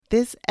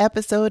This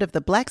episode of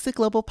the Blaxic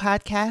Global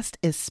Podcast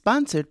is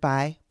sponsored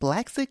by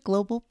Blaxic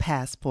Global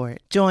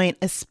Passport. Join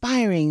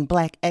aspiring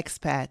Black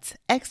expats,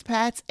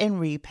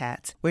 and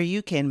repats, where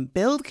you can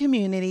build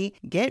community,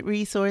 get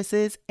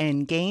resources,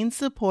 and gain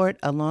support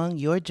along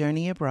your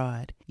journey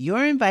abroad.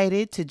 You're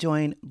invited to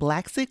join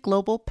Blaxic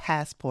Global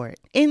Passport.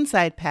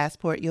 Inside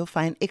Passport, you'll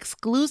find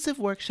exclusive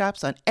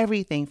workshops on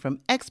everything from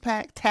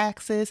expat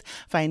taxes,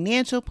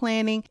 financial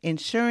planning,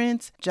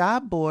 insurance,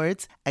 job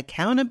boards,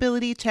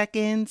 accountability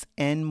check-ins,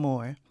 and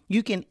more.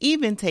 You can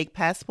even take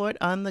Passport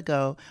on the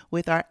go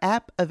with our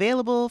app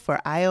available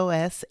for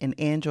iOS and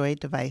Android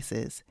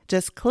devices.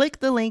 Just click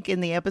the link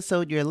in the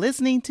episode you're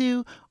listening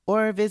to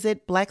or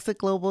visit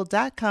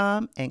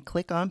blaxicglobal.com and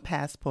click on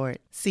Passport.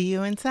 See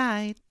you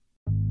inside.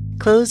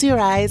 Close your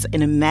eyes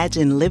and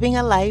imagine living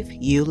a life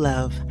you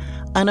love,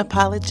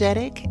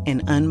 unapologetic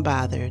and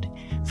unbothered,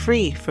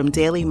 free from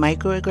daily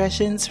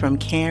microaggressions from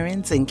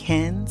Karens and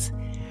Kens,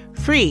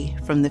 free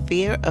from the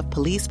fear of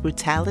police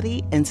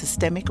brutality and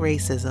systemic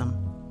racism.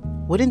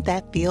 Wouldn't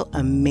that feel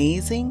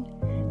amazing?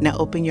 Now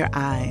open your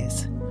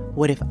eyes.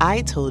 What if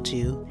I told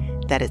you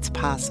that it's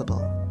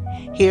possible?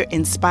 Hear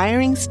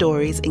inspiring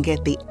stories and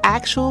get the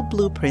actual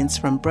blueprints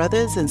from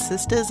brothers and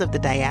sisters of the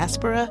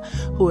diaspora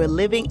who are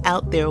living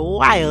out their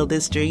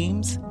wildest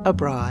dreams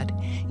abroad.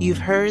 You've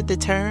heard the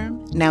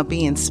term. Now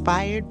be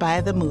inspired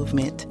by the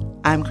movement.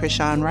 I'm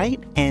Krishan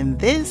Wright, and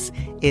this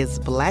is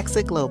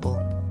Blaxic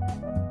Global.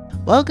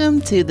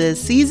 Welcome to the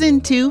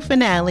Season 2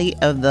 finale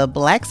of the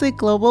Blaxic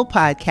Global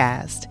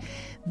Podcast.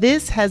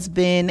 This has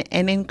been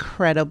an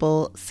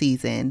incredible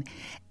season.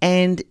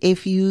 And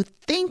if you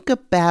think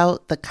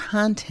about the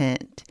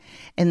content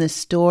and the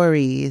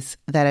stories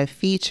that I've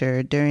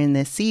featured during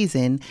this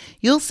season,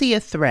 you'll see a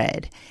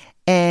thread.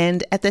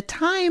 And at the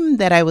time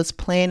that I was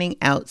planning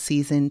out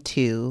Season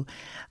 2,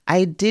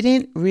 I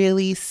didn't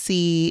really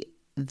see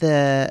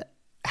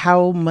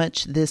how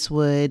much this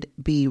would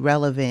be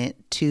relevant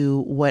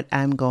to what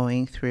I'm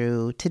going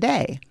through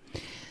today.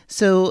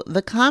 So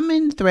the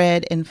common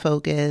thread and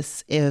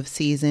focus of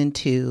Season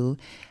 2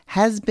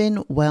 has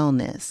been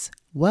wellness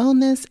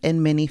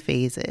in many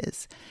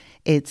phases.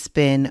 It's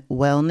been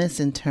wellness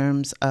in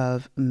terms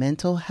of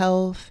mental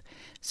health.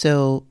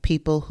 So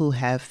people who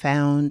have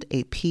found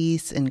a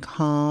peace and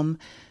calm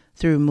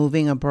through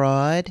moving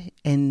abroad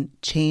and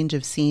change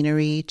of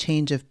scenery,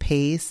 change of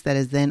pace that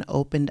has then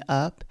opened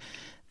up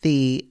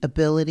the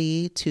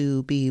ability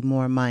to be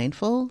more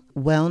mindful.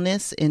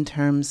 Wellness in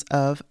terms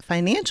of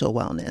financial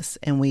wellness.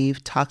 And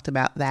we've talked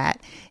about that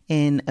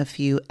in a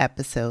few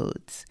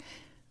episodes.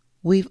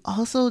 We've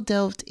also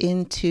delved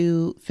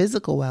into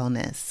physical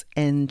wellness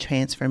and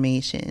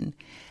transformation.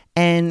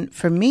 And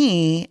for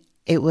me,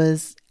 it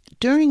was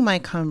during my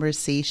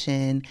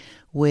conversation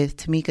with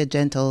Tamika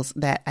Gentles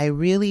that I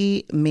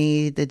really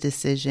made the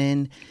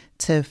decision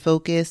to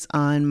focus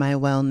on my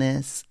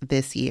wellness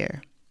this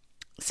year.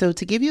 So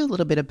to give you a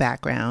little bit of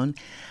background,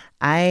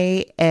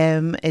 I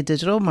am a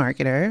digital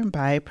marketer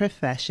by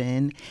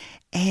profession,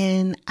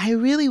 and I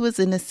really was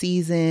in a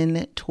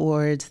season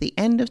towards the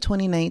end of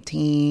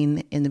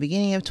 2019, in the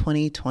beginning of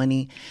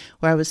 2020,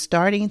 where I was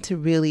starting to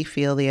really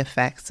feel the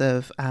effects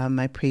of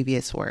my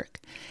previous work.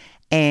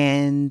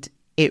 And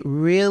it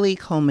really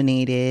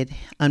culminated,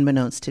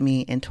 unbeknownst to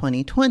me, in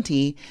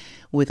 2020,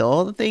 with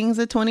all the things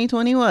that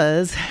 2020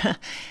 was,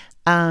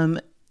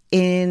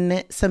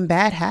 in some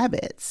bad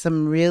habits,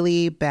 some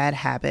really bad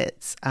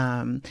habits.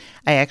 I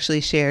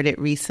actually shared it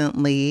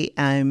recently.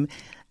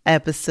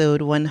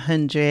 Episode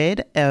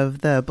 100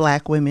 of the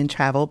Black Women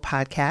Travel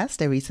Podcast.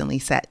 I recently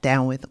sat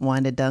down with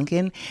Wanda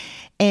Duncan.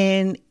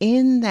 And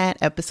in that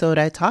episode,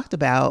 I talked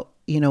about,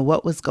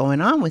 what was going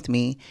on with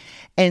me.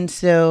 And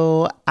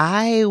so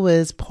I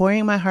was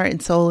pouring my heart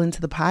and soul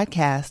into the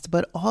podcast,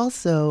 but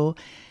also,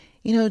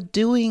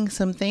 doing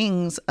some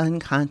things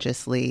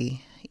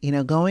unconsciously.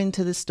 Going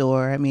to the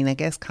store, I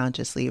guess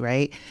consciously,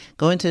 right?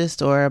 Going to the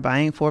store,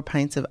 buying 4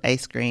 pints of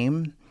ice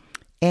cream,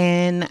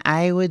 and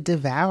I would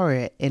devour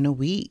it in a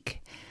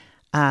week.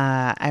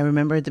 I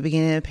remember at the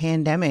beginning of the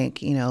pandemic,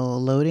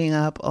 loading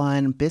up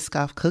on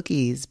Biscoff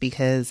cookies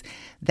because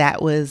that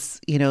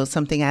was,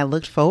 something I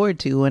looked forward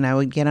to when I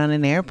would get on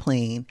an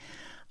airplane.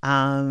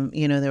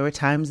 There were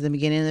times in the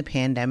beginning of the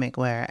pandemic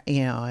where,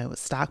 I was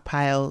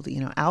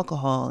stockpiled,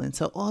 alcohol. And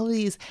so all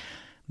these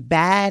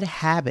bad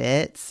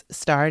habits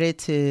started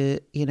to,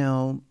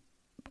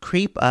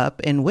 creep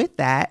up. And with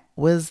that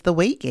was the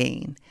weight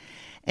gain.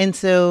 And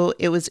so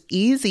it was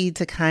easy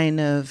to kind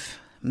of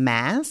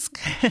mask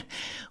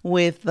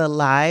with the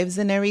lives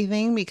and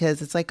everything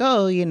because it's like,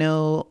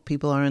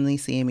 people are only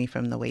seeing me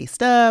from the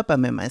waist up.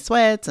 I'm in my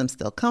sweats. I'm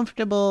still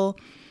comfortable,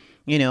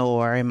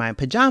 or in my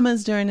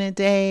pajamas during the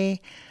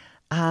day.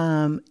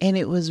 And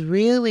it was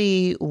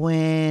really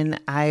when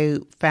I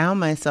found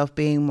myself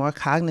being more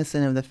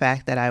cognizant of the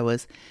fact that I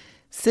was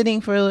sitting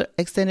for an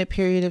extended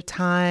period of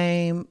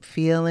time,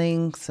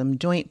 feeling some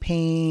joint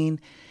pain,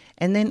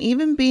 and then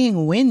even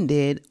being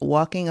winded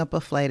walking up a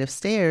flight of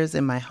stairs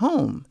in my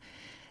home.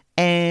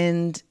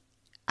 And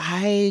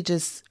I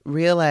just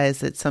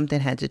realized that something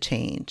had to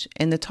change.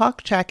 And the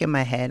talk track in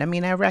my head, I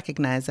mean, I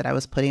recognized that I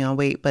was putting on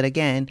weight, but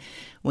again,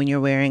 when you're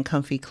wearing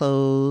comfy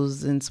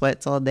clothes and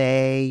sweats all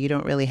day, you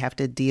don't really have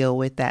to deal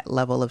with that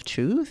level of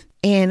truth.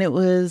 And it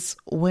was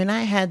when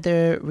I had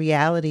the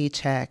reality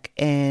check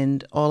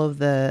and all of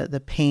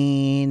the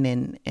pain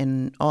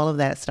and all of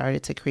that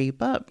started to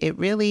creep up, it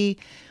really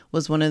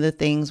was one of the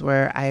things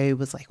where I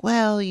was like,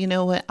 well, you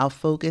know what? I'll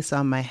focus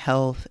on my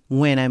health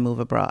when I move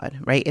abroad,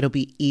 right? It'll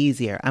be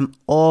easier. I'm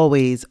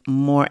always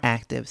more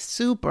active,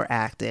 super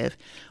active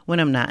when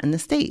I'm not in the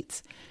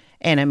States.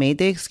 And I made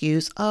the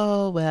excuse,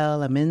 oh,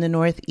 well, I'm in the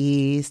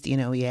Northeast. You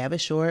know, we have a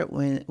short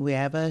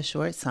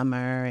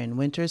summer and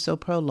winter's so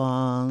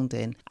prolonged.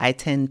 And I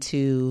tend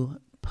to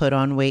put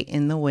on weight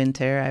in the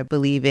winter. I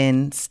believe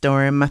in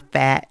storing my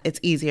fat. It's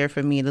easier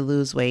for me to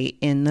lose weight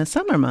in the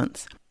summer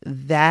months.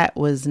 That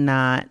was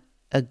not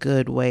a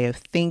good way of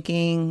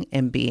thinking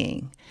and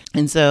being.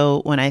 And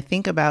so when I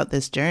think about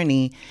this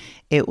journey,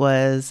 it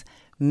was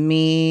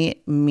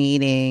me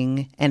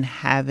meeting and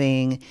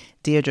having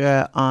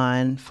Deirdre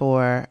on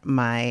for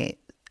my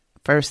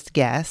first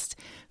guest,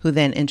 who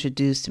then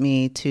introduced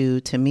me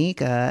to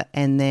Tamika,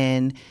 and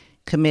then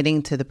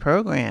committing to the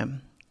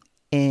program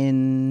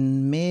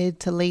in mid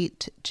to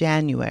late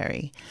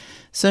January.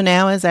 So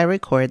now as I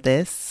record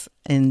this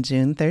in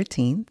June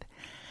 13th,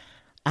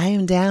 I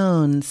am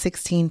down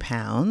 16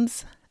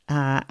 pounds.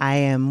 I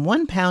am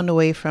 1 pound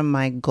away from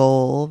my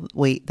goal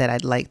weight that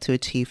I'd like to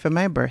achieve for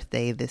my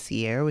birthday this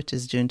year, which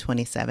is June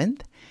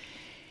 27th,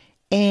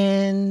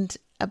 and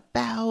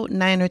about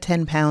 9 or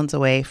 10 pounds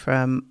away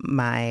from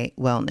my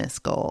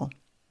wellness goal.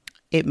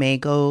 It may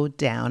go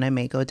down, I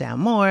may go down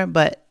more,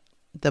 but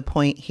the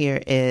point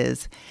here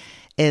is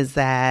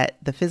that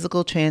the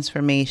physical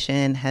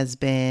transformation has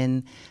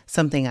been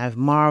something I've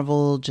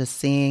marveled, just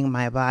seeing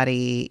my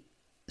body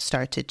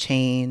start to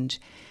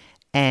change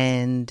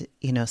and,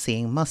 you know,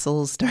 seeing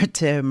muscles start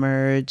to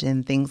emerge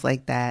and things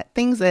like that.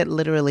 Things that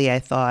literally I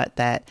thought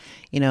that,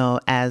 you know,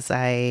 as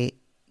I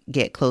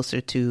get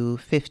closer to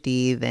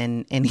 50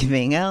 than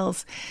anything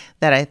else,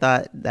 that I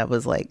thought that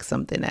was like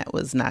something that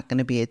was not going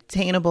to be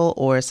attainable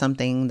or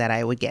something that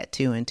I would get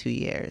to in 2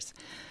 years.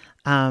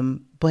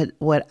 But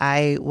what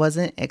I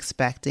wasn't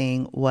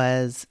expecting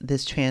was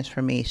this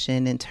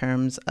transformation in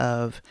terms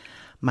of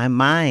my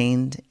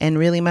mind and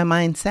really my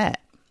mindset.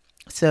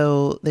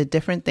 So the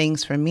different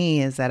things for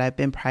me is that I've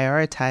been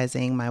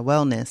prioritizing my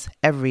wellness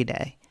every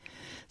day.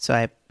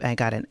 So I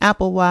got an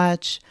Apple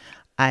Watch.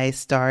 I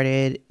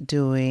started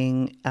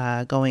going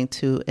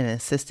to an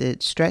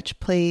assisted stretch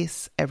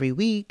place every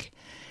week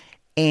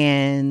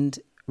and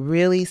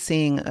really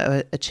seeing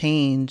a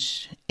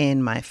change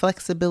in my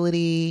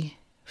flexibility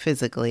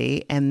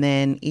physically, and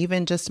then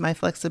even just my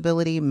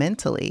flexibility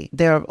mentally.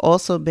 There have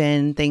also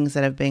been things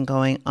that have been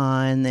going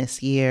on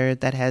this year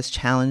that has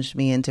challenged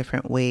me in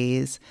different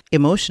ways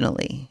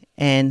emotionally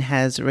and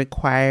has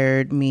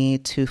required me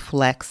to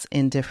flex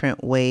in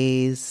different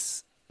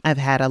ways. I've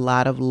had a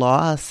lot of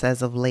loss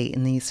as of late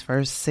in these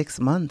first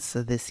 6 months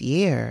of this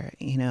year.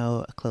 You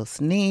know, a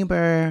close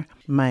neighbor,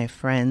 my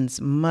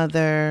friend's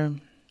mother,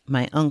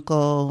 my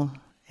uncle,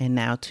 and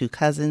now 2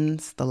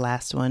 cousins, the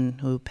last one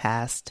who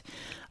passed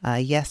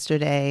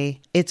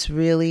yesterday. It's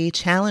really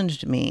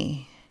challenged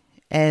me,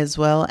 as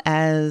well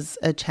as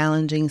a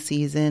challenging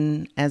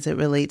season as it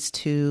relates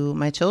to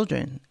my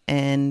children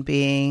and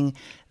being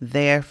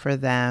there for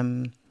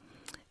them.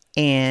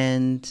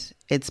 And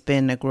it's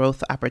been a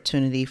growth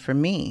opportunity for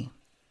me.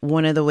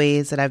 One of the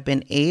ways that I've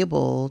been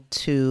able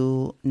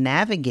to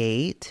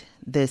navigate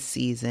this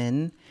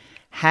season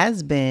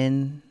has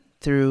been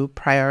through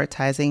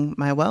prioritizing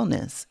my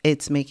wellness.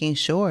 It's making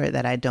sure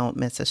that I don't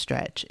miss a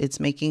stretch. It's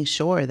making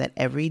sure that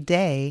every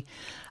day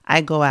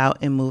I go out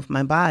and move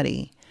my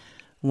body.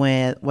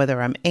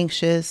 Whether I'm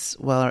anxious,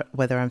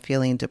 whether I'm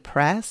feeling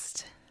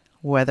depressed,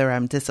 whether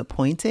I'm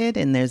disappointed,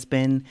 and there's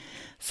been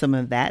some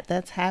of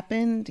that's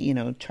happened, you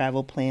know,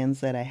 travel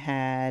plans that I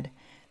had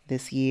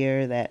this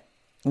year that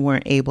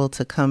weren't able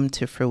to come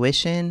to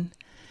fruition.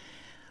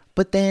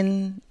 But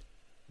then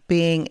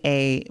being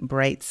a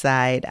bright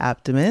side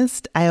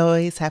optimist, I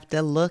always have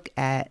to look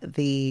at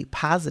the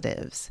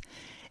positives.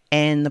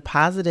 And the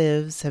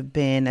positives have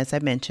been, as I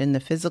mentioned,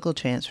 the physical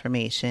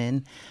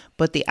transformation,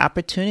 but the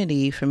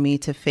opportunity for me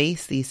to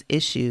face these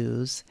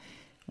issues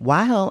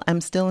while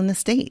I'm still in the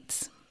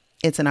States.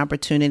 It's an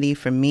opportunity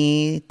for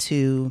me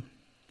to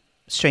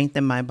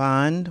strengthen my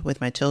bond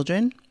with my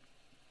children.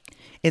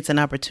 It's an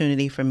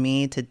opportunity for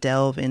me to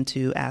delve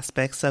into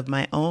aspects of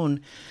my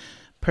own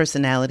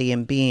personality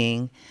and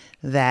being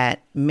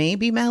that may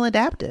be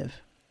maladaptive,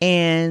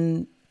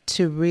 and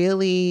to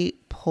really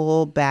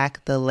pull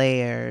back the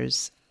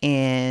layers.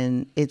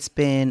 And it's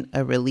been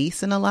a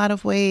release in a lot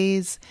of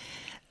ways.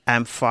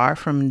 I'm far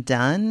from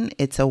done.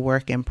 It's a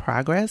work in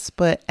progress,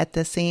 but at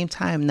the same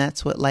time,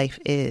 that's what life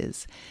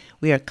is.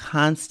 We are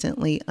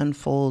constantly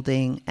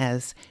unfolding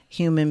as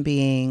human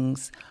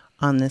beings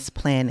on this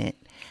planet,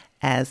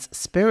 as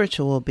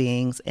spiritual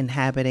beings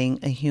inhabiting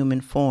a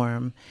human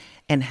form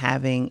and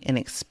having an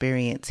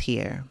experience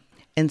here.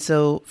 And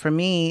so for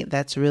me,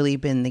 that's really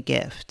been the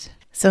gift.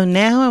 So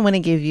now I want to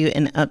give you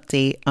an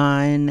update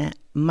on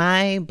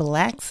my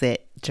Blaxit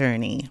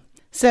journey.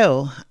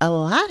 So a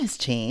lot has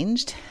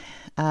changed.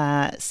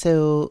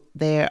 So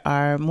there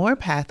are more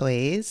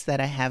pathways that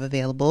I have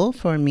available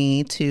for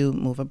me to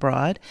move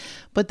abroad.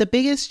 But the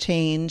biggest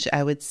change,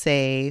 I would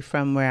say,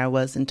 from where I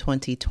was in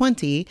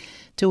 2020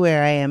 to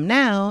where I am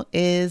now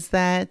is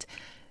that,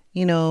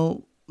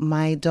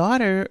 my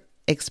daughter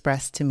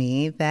expressed to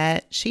me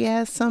that she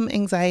has some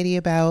anxiety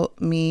about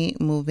me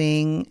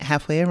moving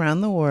halfway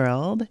around the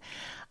world.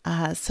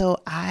 So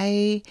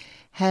I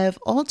have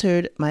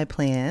altered my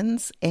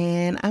plans,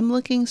 and I'm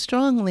looking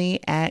strongly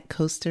at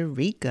Costa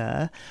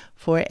Rica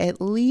for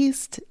at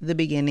least the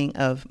beginning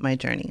of my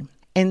journey.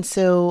 And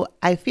so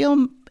I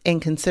feel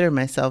and consider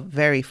myself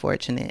very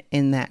fortunate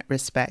in that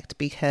respect,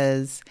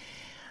 because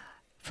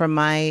for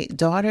my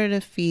daughter to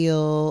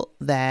feel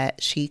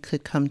that she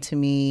could come to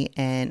me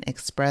and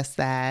express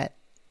that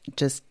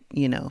just,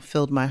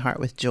 filled my heart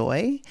with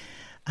joy.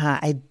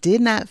 I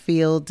did not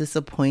feel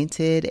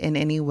disappointed in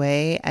any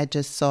way. I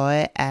just saw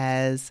it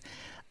as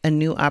a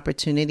new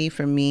opportunity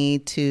for me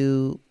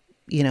to,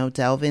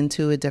 delve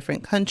into a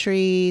different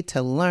country,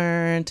 to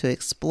learn, to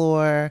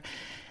explore.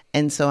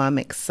 And so I'm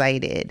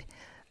excited.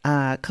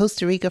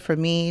 Costa Rica for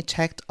me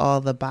checked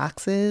all the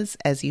boxes.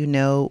 As you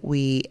know,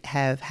 we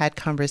have had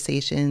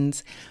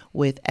conversations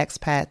with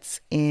expats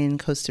in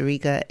Costa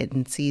Rica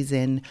in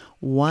season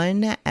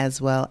 1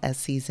 as well as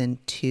season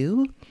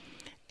 2.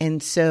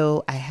 And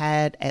so I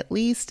had at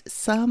least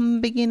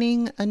some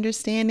beginning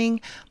understanding,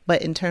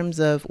 but in terms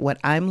of what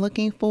I'm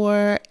looking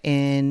for,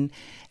 and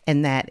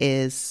that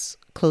is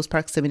close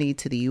proximity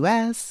to the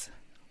U.S.,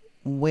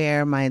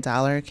 where my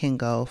dollar can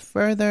go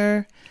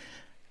further,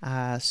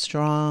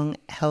 strong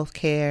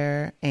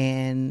healthcare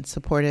and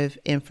supportive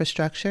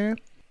infrastructure.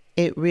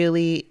 It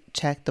really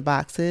checked the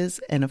boxes.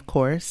 And of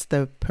course,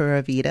 the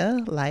Pura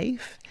Vida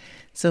life.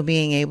 So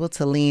being able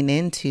to lean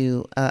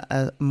into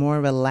a more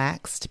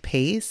relaxed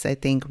pace, I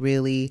think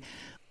really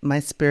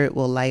my spirit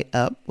will light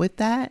up with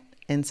that.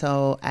 And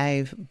so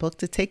I've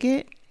booked a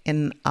ticket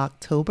in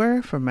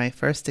October for my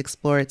first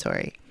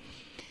exploratory.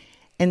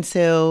 And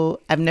so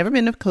I've never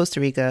been to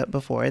Costa Rica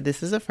before.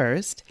 This is a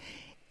first.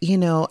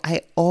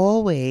 I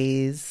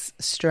always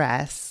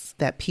stress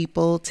that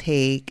people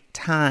take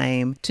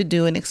time to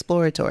do an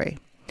exploratory.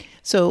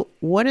 So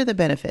what are the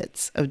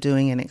benefits of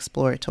doing an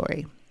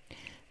exploratory?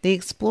 The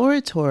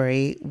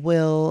exploratory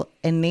will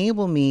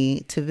enable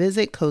me to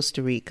visit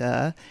Costa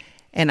Rica,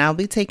 and I'll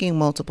be taking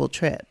multiple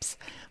trips.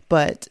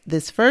 But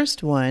this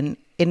first one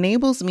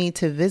enables me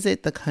to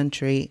visit the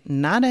country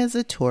not as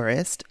a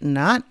tourist,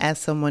 not as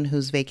someone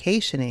who's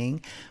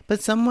vacationing,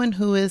 but someone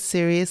who is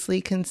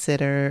seriously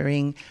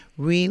considering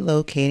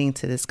relocating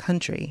to this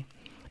country.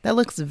 That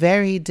looks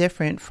very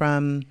different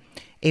from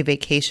a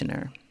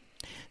vacationer.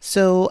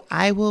 So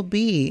I will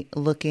be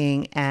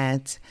looking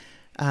at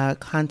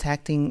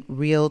contacting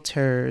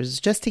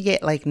realtors just to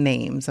get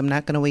names. I'm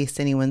not going to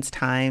waste anyone's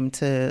time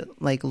to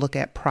look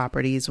at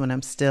properties when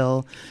I'm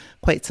still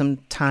quite some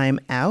time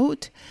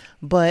out,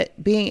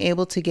 but being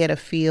able to get a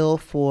feel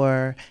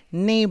for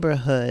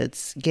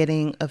neighborhoods,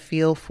 getting a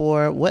feel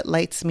for what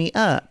lights me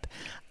up.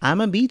 I'm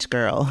a beach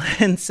girl.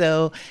 And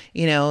so,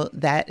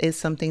 that is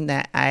something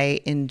that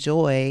I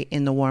enjoy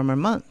in the warmer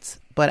months,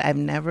 but I've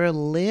never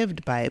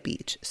lived by a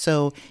beach.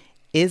 So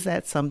is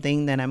that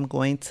something that I'm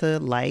going to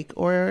like,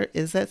 or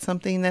is that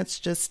something that's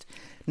just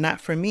not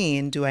for me?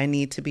 And do I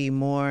need to be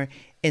more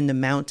in the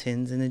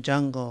mountains, in the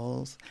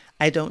jungles?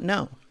 I don't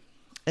know.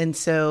 And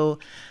so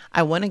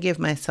I want to give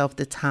myself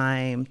the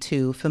time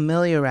to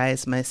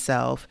familiarize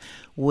myself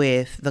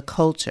with the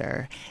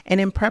culture. And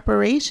in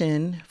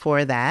preparation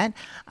for that,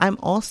 I'm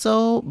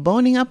also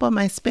boning up on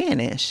my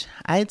Spanish.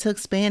 I took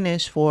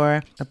Spanish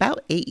for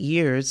about 8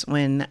 years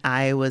when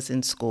I was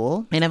in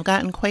school, and I've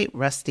gotten quite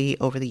rusty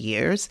over the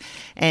years.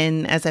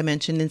 And as I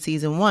mentioned in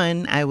season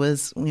 1, I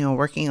was,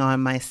 working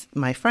on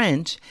my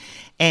French.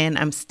 And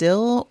I'm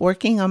still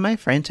working on my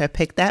French. I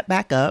picked that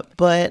back up,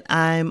 but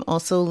I'm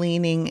also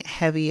leaning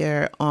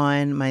heavier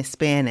on my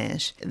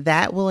Spanish.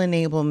 That will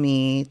enable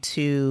me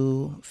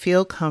to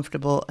feel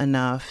comfortable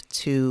enough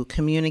to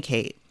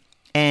communicate.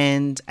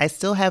 And I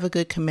still have a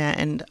good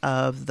command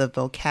of the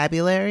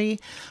vocabulary,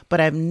 but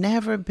I've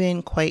never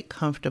been quite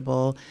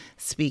comfortable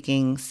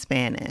speaking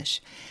Spanish.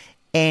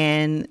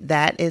 And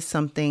that is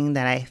something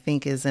that I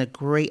think is a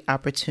great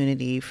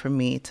opportunity for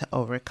me to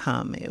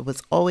overcome. It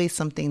was always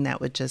something that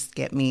would just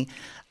get me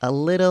a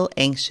little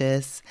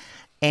anxious.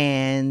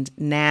 And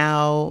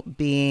now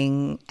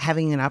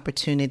having an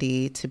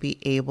opportunity to be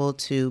able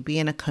to be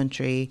in a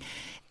country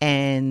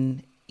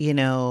and,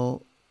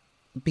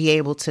 be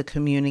able to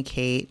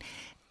communicate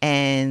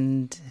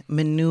and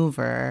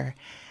maneuver,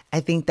 I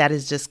think that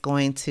is just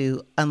going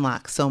to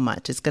unlock so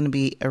much. It's going to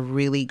be a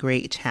really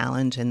great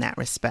challenge in that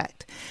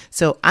respect.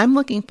 So I'm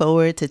looking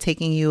forward to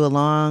taking you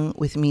along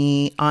with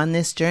me on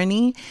this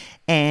journey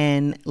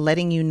and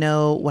letting you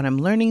know what I'm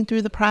learning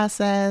through the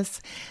process,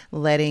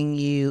 letting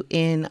you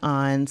in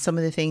on some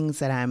of the things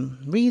that I'm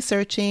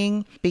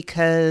researching,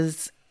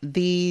 because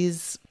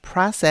these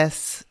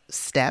process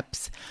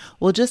steps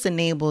will just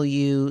enable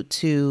you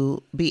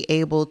to be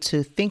able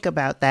to think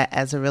about that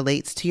as it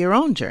relates to your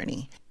own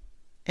journey.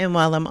 And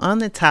while I'm on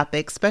the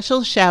topic,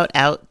 special shout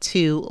out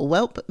to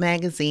Whelp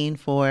Magazine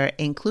for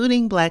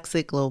including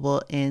Blacksit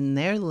Global in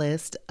their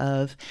list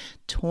of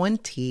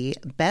 20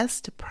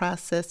 best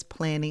process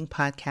planning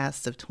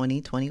podcasts of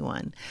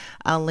 2021.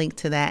 I'll link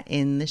to that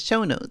in the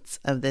show notes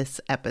of this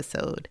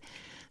episode.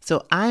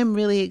 So I'm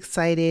really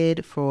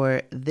excited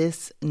for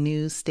this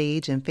new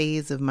stage and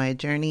phase of my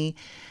journey,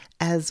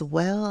 as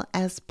well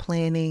as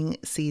planning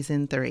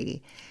season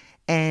 3.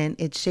 And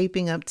it's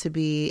shaping up to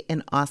be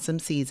an awesome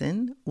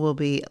season. We'll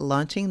be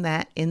launching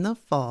that in the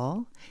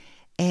fall.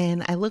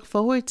 And I look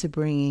forward to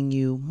bringing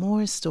you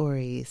more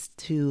stories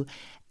to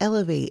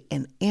elevate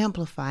and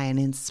amplify and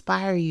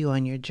inspire you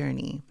on your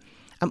journey.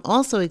 I'm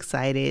also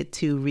excited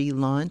to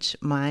relaunch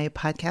my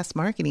podcast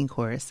marketing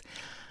course,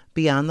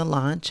 Beyond the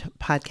Launch,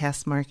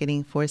 Podcast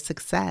Marketing for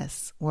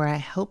Success, where I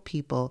help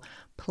people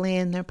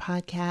plan their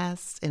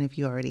podcasts. And if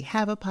you already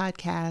have a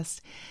podcast,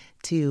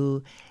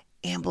 to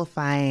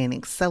amplify and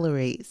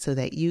accelerate so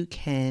that you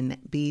can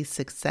be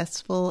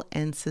successful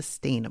and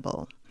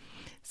sustainable.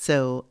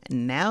 So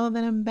now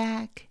that I'm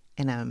back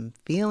and I'm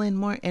feeling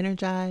more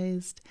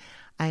energized,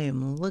 I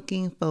am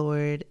looking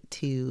forward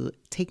to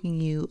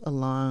taking you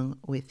along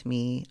with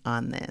me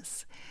on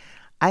this.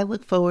 I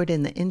look forward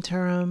in the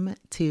interim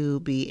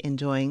to be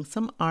enjoying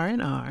some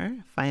R&R,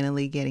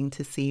 finally getting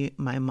to see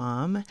my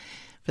mom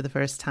for the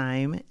first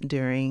time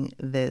during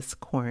this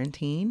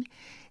quarantine,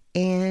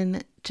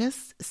 and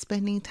just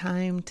spending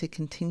time to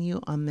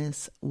continue on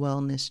this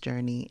wellness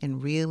journey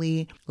and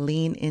really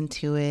lean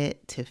into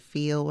it, to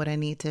feel what I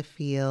need to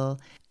feel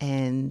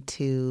and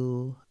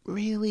to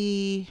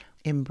really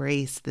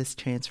embrace this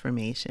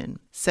transformation.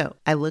 So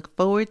I look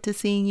forward to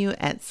seeing you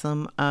at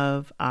some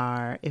of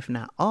our, if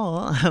not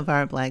all, of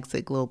our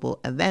Blacksit Global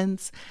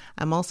events.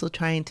 I'm also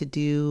trying to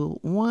do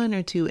 1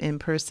 or 2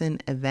 in-person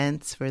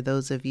events for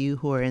those of you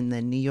who are in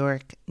the New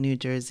York, New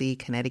Jersey,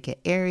 Connecticut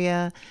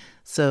area.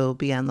 So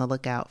be on the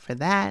lookout for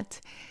that.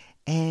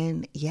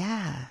 And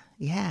yeah,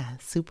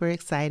 super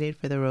excited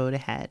for the road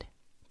ahead.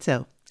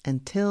 So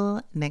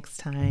until next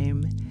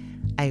time,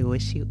 I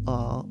wish you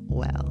all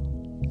well.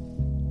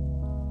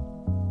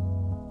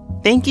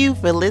 Thank you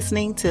for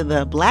listening to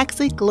the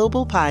Blacksit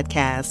Global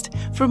Podcast.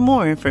 For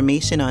more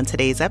information on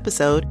today's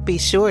episode, be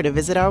sure to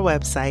visit our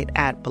website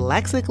at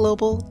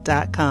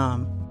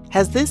blacksitglobal.com.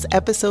 Has this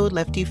episode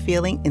left you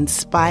feeling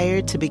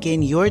inspired to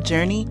begin your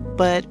journey,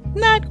 but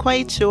not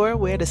quite sure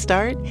where to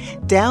start?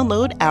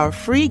 Download our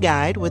free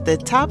guide with the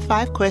top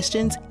 5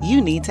 questions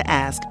you need to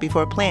ask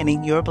before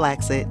planning your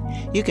Blacksit.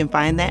 You can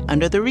find that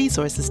under the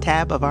resources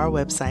tab of our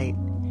website.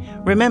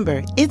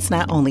 Remember, it's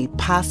not only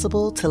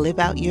possible to live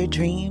out your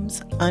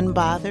dreams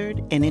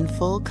unbothered and in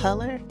full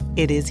color,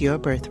 it is your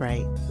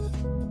birthright.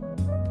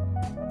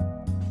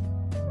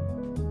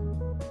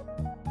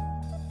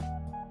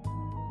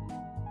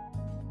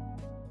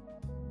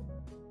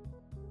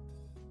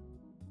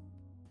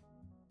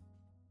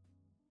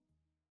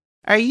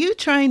 Are you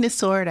trying to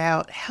sort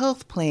out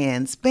health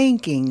plans,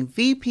 banking,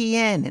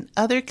 VPN, and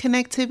other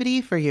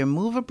connectivity for your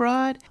move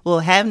abroad? Well,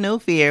 have no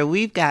fear,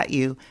 we've got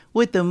you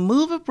with the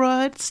Move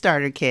Abroad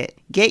Starter Kit.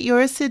 Get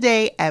yours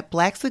today at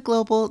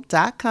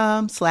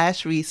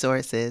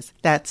blacksitglobal.com/resources.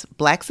 That's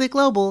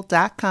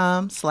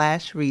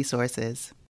blacksitglobal.com/resources.